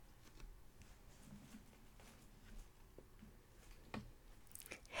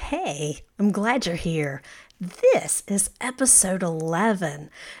Hey, I'm glad you're here. This is episode 11,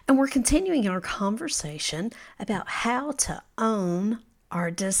 and we're continuing our conversation about how to own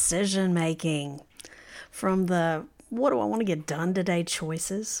our decision making. From the what do I want to get done today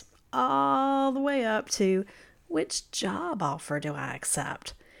choices, all the way up to which job offer do I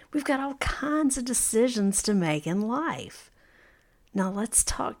accept. We've got all kinds of decisions to make in life. Now let's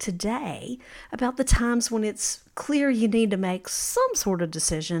talk today about the times when it's clear you need to make some sort of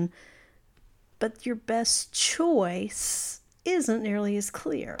decision, but your best choice isn't nearly as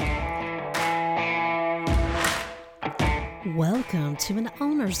clear. Welcome to An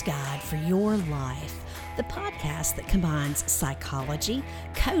Owner's Guide for Your Life, the podcast that combines psychology,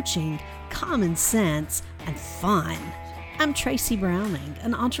 coaching, common sense, and fun. I'm Tracy Browning,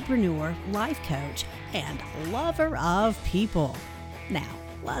 an entrepreneur, life coach, and lover of people. Now,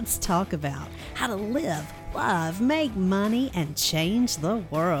 let's talk about how to live, love, make money, and change the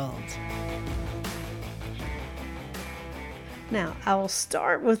world. Now, I will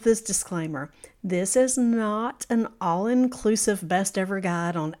start with this disclaimer. This is not an all-inclusive best ever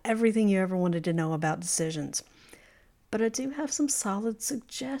guide on everything you ever wanted to know about decisions. But I do have some solid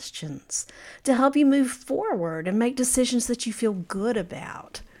suggestions to help you move forward and make decisions that you feel good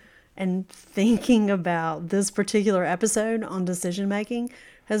about. And thinking about this particular episode on decision making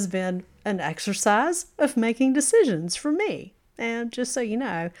has been an exercise of making decisions for me. And just so you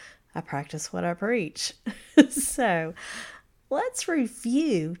know, I practice what I preach. So let's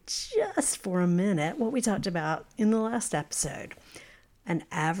review just for a minute what we talked about in the last episode. An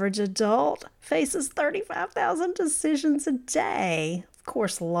average adult faces 35,000 decisions a day. Of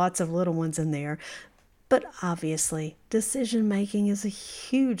course, lots of little ones in there. But obviously, decision making is a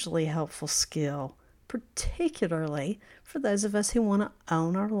hugely helpful skill, particularly for those of us who want to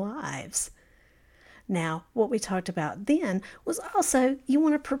own our lives. Now, what we talked about then was also you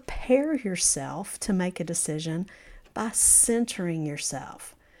want to prepare yourself to make a decision by centering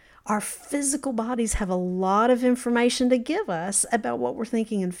yourself. Our physical bodies have a lot of information to give us about what we're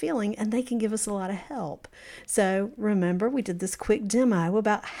thinking and feeling, and they can give us a lot of help. So remember, we did this quick demo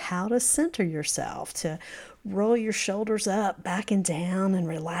about how to center yourself, to roll your shoulders up, back and down, and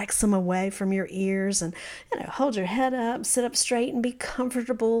relax them away from your ears, and hold your head up, sit up straight, and be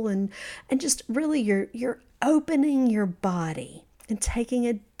comfortable, and just really you're opening your body and taking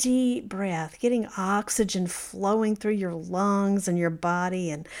a deep breath, getting oxygen flowing through your lungs and your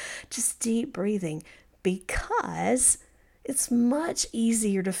body, and just deep breathing, because it's much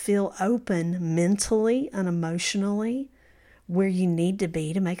easier to feel open mentally and emotionally where you need to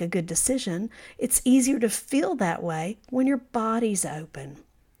be to make a good decision. It's easier to feel that way when your body's open.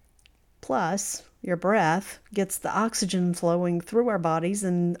 Plus, your breath gets the oxygen flowing through our bodies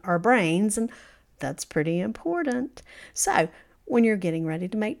and our brains, and that's pretty important. So, when you're getting ready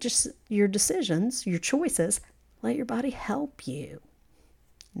to make just your decisions, your choices, let your body help you.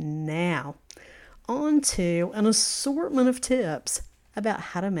 Now, on to an assortment of tips about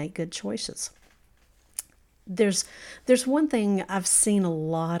how to make good choices. There's one thing I've seen a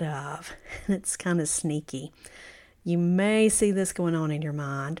lot of, and it's kind of sneaky. You may see this going on in your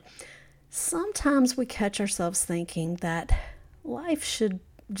mind. Sometimes we catch ourselves thinking that life should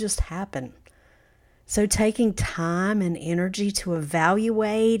just happen. So taking time and energy to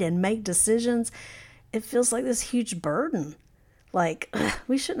evaluate and make decisions, it feels like this huge burden. Like,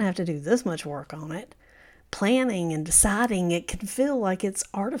 we shouldn't have to do this much work on it. Planning and deciding, it can feel like it's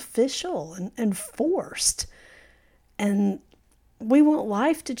artificial and forced. And we want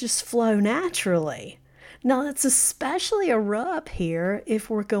life to just flow naturally. Now, that's especially a rub here if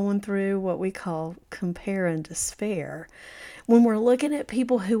we're going through what we call compare and despair. When we're looking at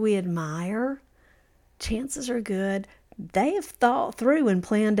people who we admire, chances are good they have thought through and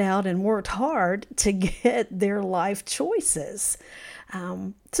planned out and worked hard to get their life choices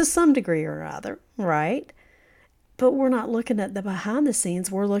to some degree or other, right? But we're not looking at the behind the scenes.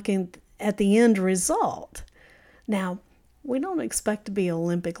 We're looking at the end result. Now, we don't expect to be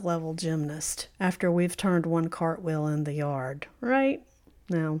Olympic level gymnast after we've turned one cartwheel in the yard, right?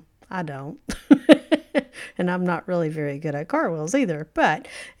 No, I don't. And I'm not really very good at cartwheels either. But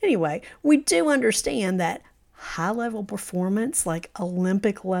anyway, we do understand that high-level performance, like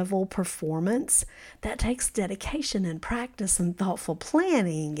Olympic-level performance, that takes dedication and practice and thoughtful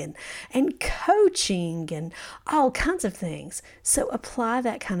planning and coaching and all kinds of things. So apply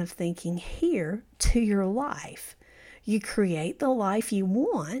that kind of thinking here to your life. You create the life you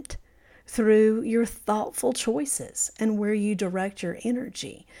want through your thoughtful choices and where you direct your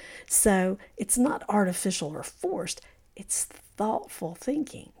energy. So it's not artificial or forced, it's thoughtful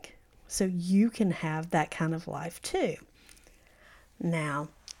thinking. So you can have that kind of life too. Now,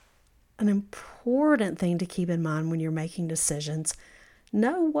 an important thing to keep in mind when you're making decisions.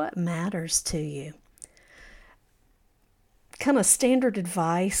 Know what matters to you. Kind of standard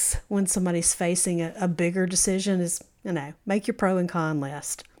advice when somebody's facing a bigger decision is, make your pro and con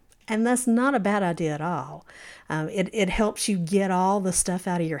list. And that's not a bad idea at all. It helps you get all the stuff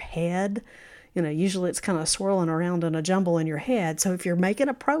out of your head. Usually it's kind of swirling around in a jumble in your head. So if you're making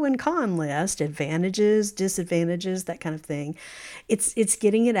a pro and con list, advantages, disadvantages, that kind of thing, it's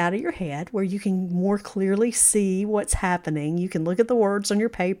getting it out of your head where you can more clearly see what's happening. You can look at the words on your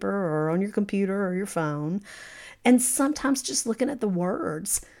paper or on your computer or your phone. And sometimes just looking at the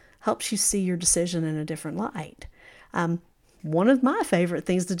words helps you see your decision in a different light. One of my favorite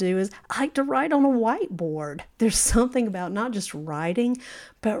things to do is I like to write on a whiteboard. There's something about not just writing,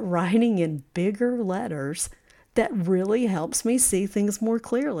 but writing in bigger letters that really helps me see things more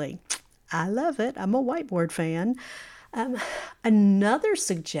clearly. I love it. I'm a whiteboard fan. Another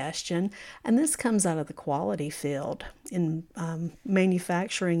suggestion, and this comes out of the quality field in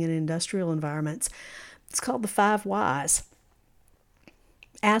manufacturing and industrial environments, it's called the 5 whys.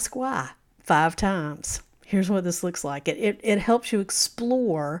 Ask why 5 times. Here's what this looks like. It helps you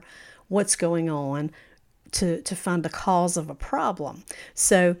explore what's going on to find the cause of a problem.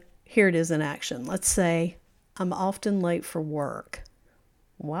 So here it is in action. Let's say I'm often late for work.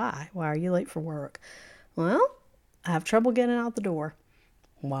 Why? Why are you late for work? Well, I have trouble getting out the door.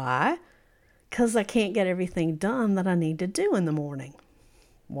 Why? Because I can't get everything done that I need to do in the morning.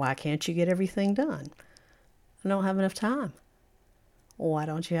 Why can't you get everything done? I don't have enough time. Why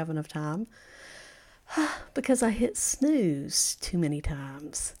don't you have enough time? Because I hit snooze too many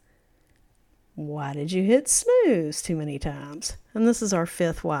times. Why did you hit snooze too many times? And this is our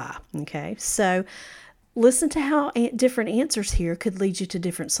 5th why. Okay, so listen to how different answers here could lead you to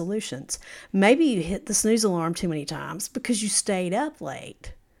different solutions. Maybe you hit the snooze alarm too many times because you stayed up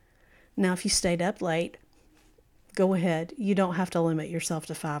late. Now, if you stayed up late, go ahead. You don't have to limit yourself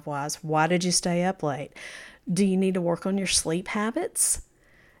to 5 whys. Why did you stay up late? Do you need to work on your sleep habits?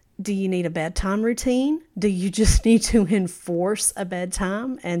 Do you need a bedtime routine? Do you just need to enforce a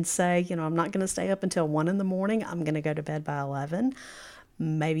bedtime and say, I'm not going to stay up until 1 a.m. I'm going to go to bed by 11.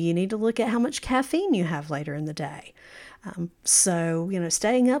 Maybe you need to look at how much caffeine you have later in the day.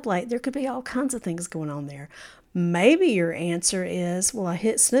 Staying up late, there could be all kinds of things going on there. Maybe your answer is, well, I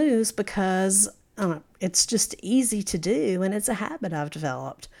hit snooze because it's just easy to do and it's a habit I've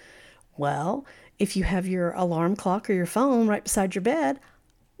developed. Well, if you have your alarm clock or your phone right beside your bed,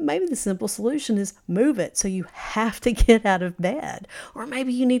 maybe the simple solution is move it so you have to get out of bed. Or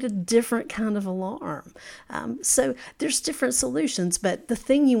maybe you need a different kind of alarm. So there's different solutions, but the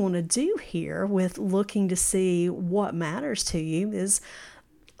thing you want to do here with looking to see what matters to you is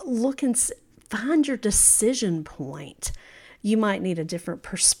look and find your decision point. You might need a different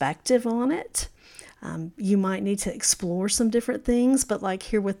perspective on it. You might need to explore some different things, but like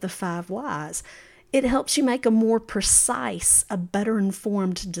here with the 5 whys, it helps you make a more precise, a better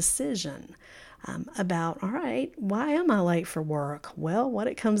informed decision about, all right, why am I late for work? Well, what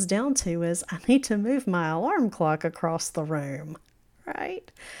it comes down to is I need to move my alarm clock across the room,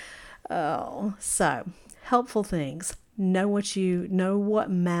 right? Oh, so helpful things. Know what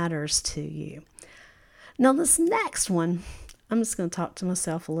matters to you. Now this next one, I'm just going to talk to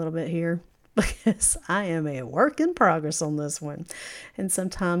myself a little bit here, because I am a work in progress on this one. And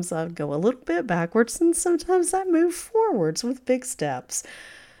sometimes I go a little bit backwards and sometimes I move forwards with big steps.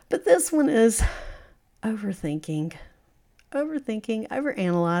 But this one is overthinking,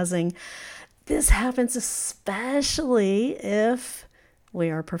 overanalyzing. This happens especially if we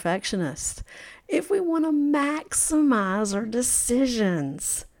are perfectionists, if we want to maximize our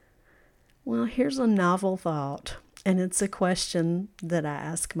decisions. Well, here's a novel thought. And it's a question that I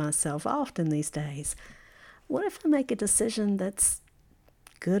ask myself often these days. What if I make a decision that's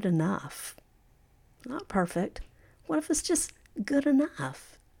good enough? Not perfect. What if it's just good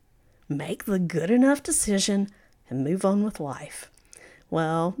enough? Make the good enough decision and move on with life.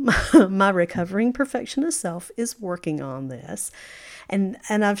 Well, my recovering perfectionist self is working on this. And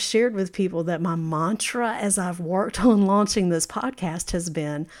I've shared with people that my mantra as I've worked on launching this podcast has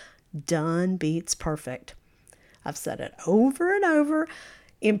been, done beats perfect. I've said it over and over,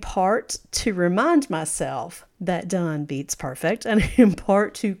 in part to remind myself that done beats perfect, and in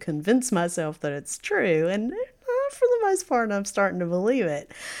part to convince myself that it's true. And for the most part, I'm starting to believe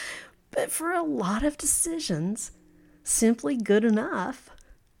it. But for a lot of decisions, simply good enough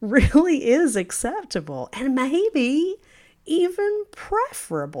really is acceptable and maybe even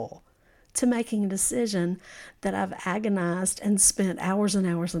preferable to making a decision that I've agonized and spent hours and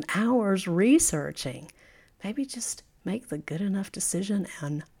hours and hours researching. Maybe just make the good enough decision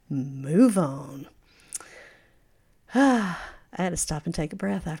and move on. I had to stop and take a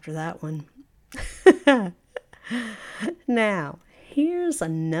breath after that one. Now, here's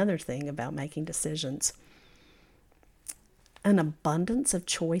another thing about making decisions. An abundance of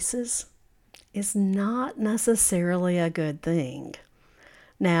choices is not necessarily a good thing.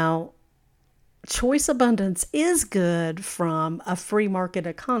 Now, choice abundance is good from a free market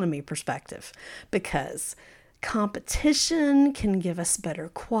economy perspective because competition can give us better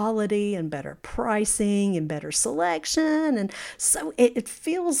quality and better pricing and better selection. And so it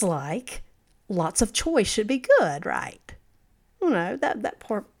feels like lots of choice should be good, right? That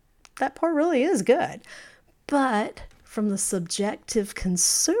part really is good. But from the subjective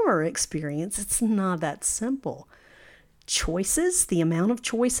consumer experience, it's not that simple. Choices, the amount of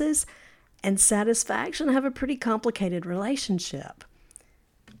choices, and satisfaction have a pretty complicated relationship.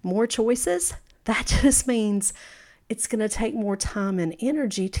 More choices, that just means it's going to take more time and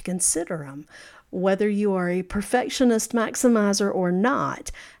energy to consider them. Whether you are a perfectionist maximizer or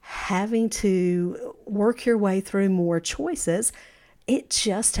not, having to work your way through more choices, it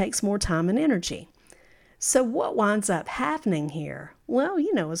just takes more time and energy. So what winds up happening here? Well,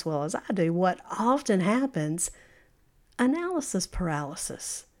 you know as well as I do, what often happens, analysis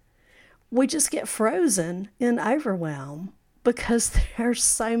paralysis. We just get frozen in overwhelm because there's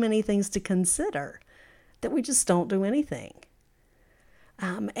so many things to consider that we just don't do anything.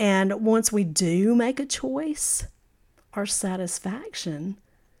 And once we do make a choice, our satisfaction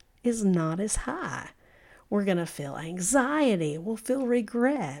is not as high. We're going to feel anxiety. We'll feel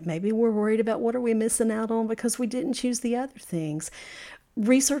regret. Maybe we're worried about what are we missing out on because we didn't choose the other things.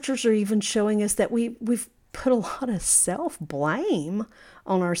 Researchers are even showing us that we've put a lot of self-blame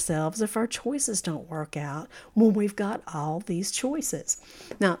on ourselves if our choices don't work out when we've got all these choices.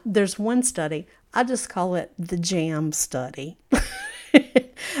 Now, there's one study, I just call it the jam study,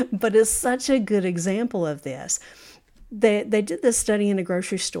 but it's such a good example of this. They did this study in a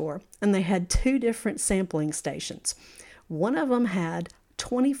grocery store, and they had 2 different sampling stations. One of them had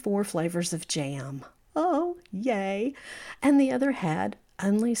 24 flavors of jam. Oh, yay. And the other had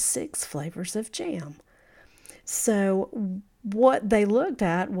only 6 flavors of jam. So what they looked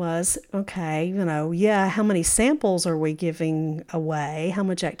at was, okay, how many samples are we giving away? How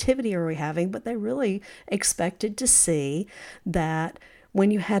much activity are we having? But they really expected to see that when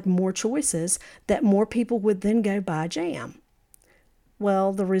you had more choices, that more people would then go buy jam.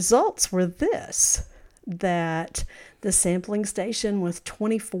 Well, the results were this, that the sampling station with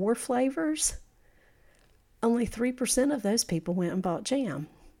 24 flavors, only 3% of those people went and bought jam.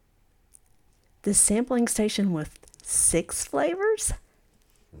 The sampling station with 6 flavors,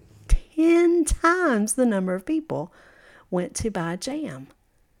 10 times the number of people went to buy jam.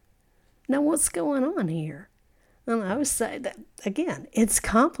 Now, what's going on here? And I would say that, again, it's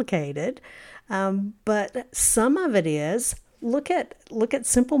complicated, but some of it is, look at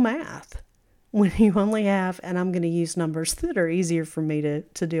simple math. When you only have, and I'm going to use numbers that are easier for me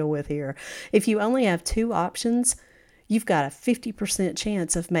to deal with here. If you only have 2 options, you've got a 50%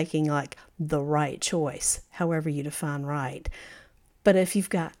 chance of making like the right choice, however you define right. But if you've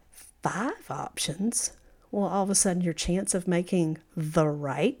got 5 options, well, all of a sudden your chance of making the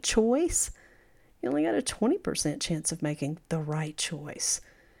right choice, you only got a 20% chance of making the right choice.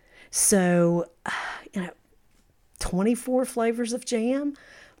 So, 24 flavors of jam,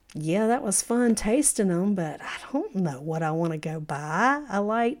 yeah, that was fun tasting them, but I don't know what I want to go buy. I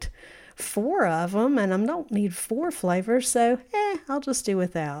liked 4 of them, and I don't need 4 flavors, so I'll just do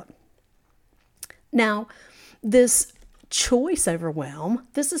without. Now, this choice overwhelm,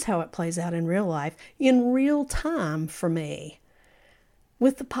 this is how it plays out in real life, in real time for me.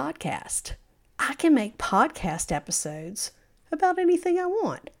 With the podcast, I can make podcast episodes about anything I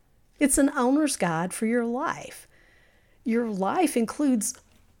want. It's an owner's guide for your life. Your life includes,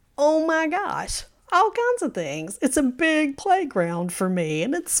 oh my gosh, all kinds of things. It's a big playground for me,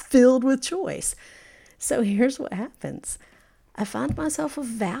 and it's filled with choice. So here's what happens. I find myself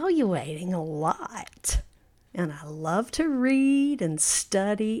evaluating a lot. And I love to read and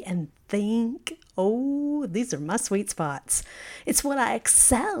study and think. Oh, these are my sweet spots. It's what I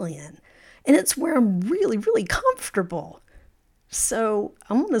excel in. And it's where I'm really, really comfortable. So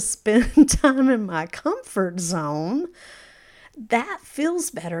I'm going to spend time in my comfort zone. That feels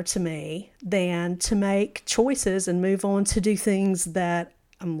better to me than to make choices and move on to do things that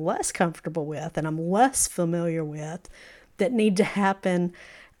I'm less comfortable with and I'm less familiar with that need to happen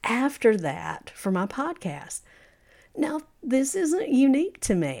after that for my podcast. Now, this isn't unique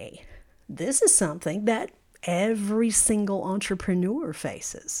to me. This is something that every single entrepreneur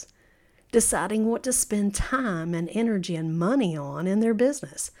faces. deciding what to spend time and energy and money on in their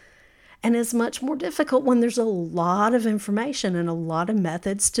business. And it's much more difficult when there's a lot of information and a lot of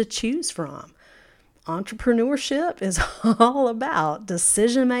methods to choose from. Entrepreneurship is all about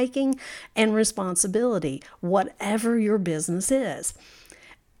decision making and responsibility, whatever your business is.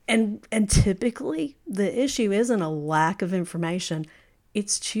 And typically, the issue isn't a lack of information,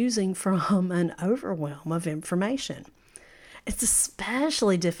 it's choosing from an overwhelm of information. It's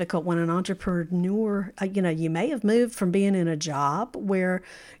especially difficult when an entrepreneur, you may have moved from being in a job where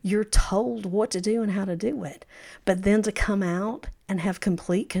you're told what to do and how to do it, but then to come out and have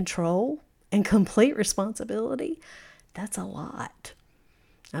complete control and complete responsibility, that's a lot.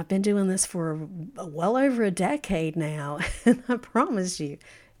 I've been doing this for well over a decade now, and I promise you,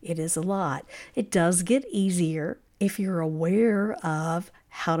 it is a lot. It does get easier if you're aware of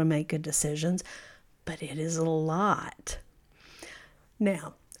how to make good decisions, but it is a lot.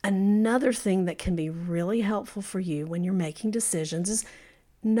 Now, another thing that can be really helpful for you when you're making decisions is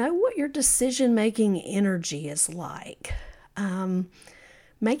know what your decision-making energy is like.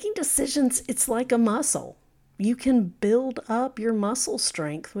 Making decisions, it's like a muscle. You can build up your muscle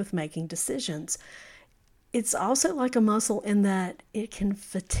strength with making decisions. It's also like a muscle in that it can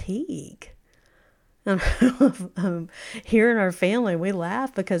fatigue. Here in our family, we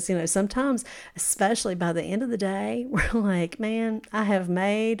laugh because, sometimes, especially by the end of the day, we're like, man, I have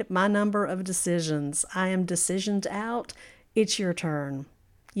made my number of decisions. I am decisioned out. It's your turn.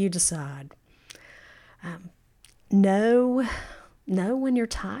 You decide. Know when you're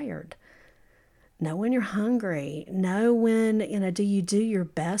tired. Know when you're hungry. Know when, do you do your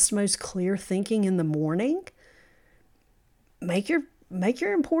best, most clear thinking in the morning? Make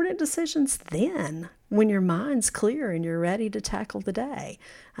your important decisions then, when your mind's clear and you're ready to tackle the day.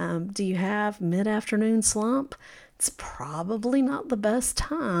 Do you have mid-afternoon slump? It's probably not the best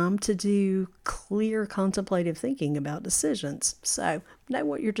time to do clear contemplative thinking about decisions. So know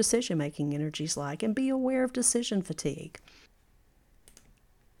what your decision-making energy's like and be aware of decision fatigue.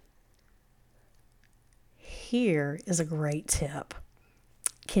 Here is a great tip.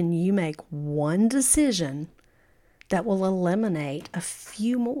 Can you make one decision that will eliminate a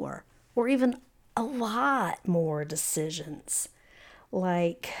few more or even a lot more decisions?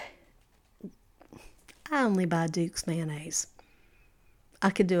 Like, I only buy Duke's mayonnaise. I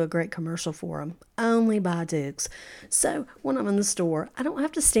could do a great commercial for them. Only buy Duke's. So when I'm in the store, I don't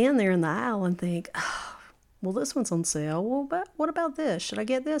have to stand there in the aisle and think, oh, well, this one's on sale. Well, but what about this? Should I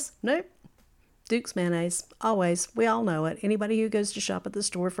get this? Nope. Duke's mayonnaise. Always. We all know it. Anybody who goes to shop at the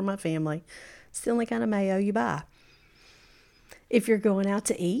store for my family, it's the only kind of mayo you buy. If you're going out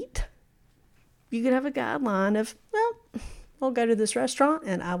to eat, you could have a guideline of, well, I'll go to this restaurant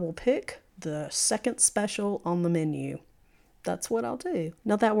and I will pick the second special on the menu. That's what I'll do.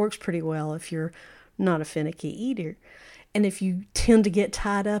 Now that works pretty well if you're not a finicky eater. And if you tend to get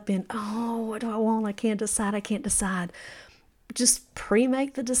tied up in, oh, what do I want? I can't decide. Just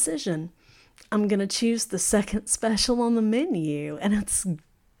pre-make the decision. I'm going to choose the second special on the menu, and it's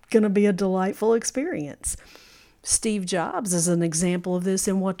going to be a delightful experience. Steve Jobs is an example of this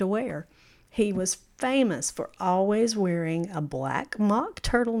in What to Wear. He was famous for always wearing a black mock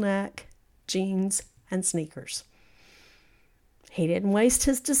turtleneck, jeans, and sneakers. He didn't waste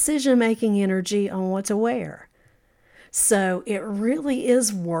his decision-making energy on what to wear. So it really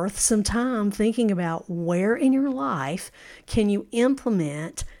is worth some time thinking about where in your life can you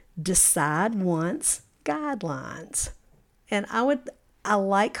implement decide once guidelines. And I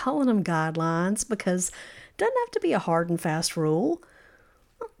like calling them guidelines because it doesn't have to be a hard and fast rule,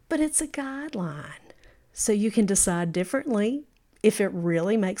 but it's a guideline. So you can decide differently if it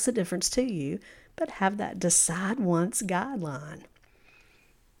really makes a difference to you, but have that decide once guideline.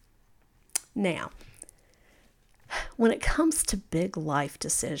 Now, when it comes to big life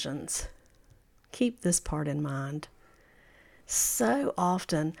decisions, keep this part in mind. So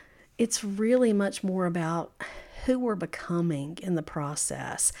often, it's really much more about who we're becoming in the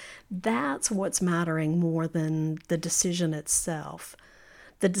process. That's what's mattering more than the decision itself.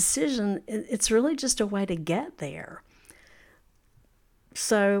 The decision, it's really just a way to get there.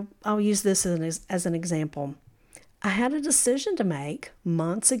 So I'll use this as an example. I had a decision to make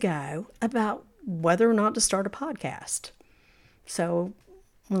months ago about whether or not to start a podcast. So,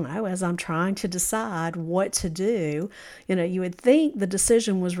 as I'm trying to decide what to do, you would think the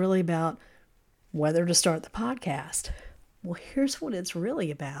decision was really about whether to start the podcast. Well, here's what it's really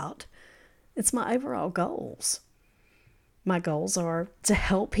about. It's my overall goals. My goals are to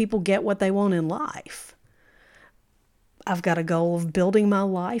help people get what they want in life. I've got a goal of building my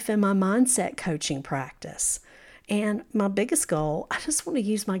life and my mindset coaching practice. And my biggest goal, I just want to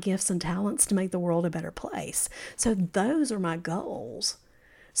use my gifts and talents to make the world a better place. So those are my goals.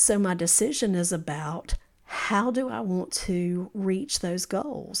 So my decision is about, how do I want to reach those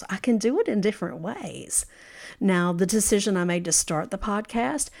goals? I can do it in different ways. Now, the decision I made to start the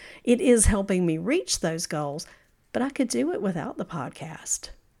podcast, it is helping me reach those goals, but I could do it without the podcast.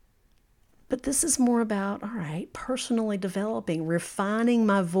 But this is more about, all right, personally developing, refining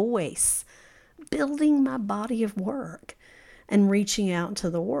my voice, building my body of work, and reaching out into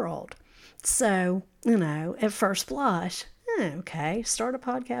the world. So, at first blush, okay, start a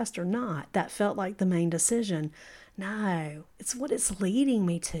podcast or not, that felt like the main decision. No, it's what it's leading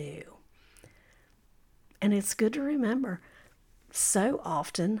me to. And it's good to remember, so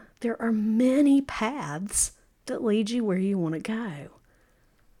often there are many paths that lead you where you want to go.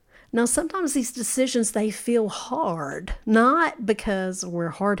 Now, sometimes these decisions, they feel hard, not because we're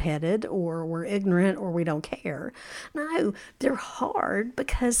hard-headed or we're ignorant or we don't care. No, they're hard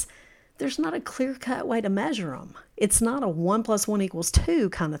because there's not a clear-cut way to measure them. It's not a 1 + 1 = 2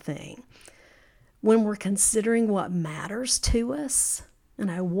 kind of thing. When we're considering what matters to us,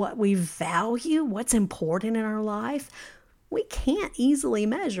 what we value, what's important in our life, we can't easily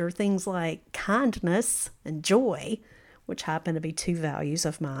measure things like kindness and joy, which happen to be 2 values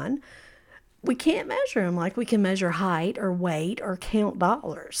of mine. We can't measure them like we can measure height or weight or count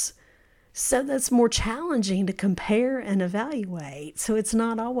dollars. So that's more challenging to compare and evaluate. So it's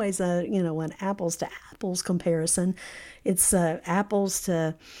not always an apples to apples comparison. It's apples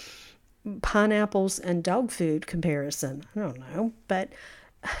to pineapples and dog food comparison. I don't know. But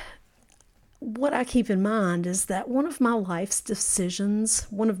what I keep in mind is that one of my life's decisions,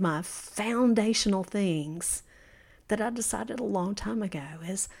 one of my foundational things that I decided a long time ago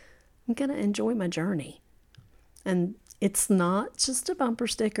is I'm going to enjoy my journey. And it's not just a bumper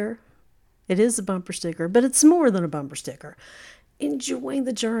sticker. It is a bumper sticker, but it's more than a bumper sticker. Enjoying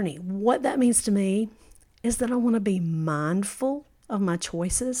the journey. What that means to me is that I want to be mindful of my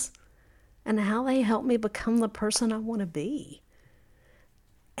choices and how they help me become the person I want to be.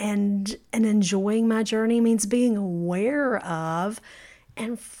 And enjoying my journey means being aware of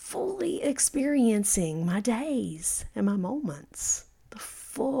and fully experiencing my days and my moments, the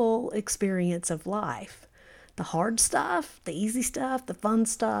full experience of life, the hard stuff, the easy stuff, the fun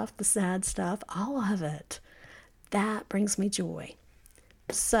stuff, the sad stuff, all of it. That brings me joy.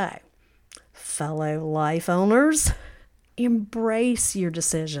 So, fellow life owners, embrace your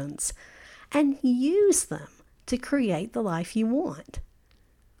decisions and use them to create the life you want.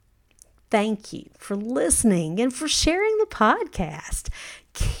 Thank you for listening and for sharing the podcast.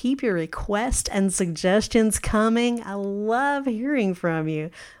 Keep your requests and suggestions coming. I love hearing from you.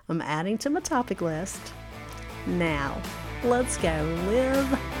 I'm adding to my topic list. Now, let's go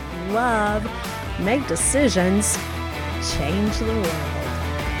live, love, make decisions, change the world.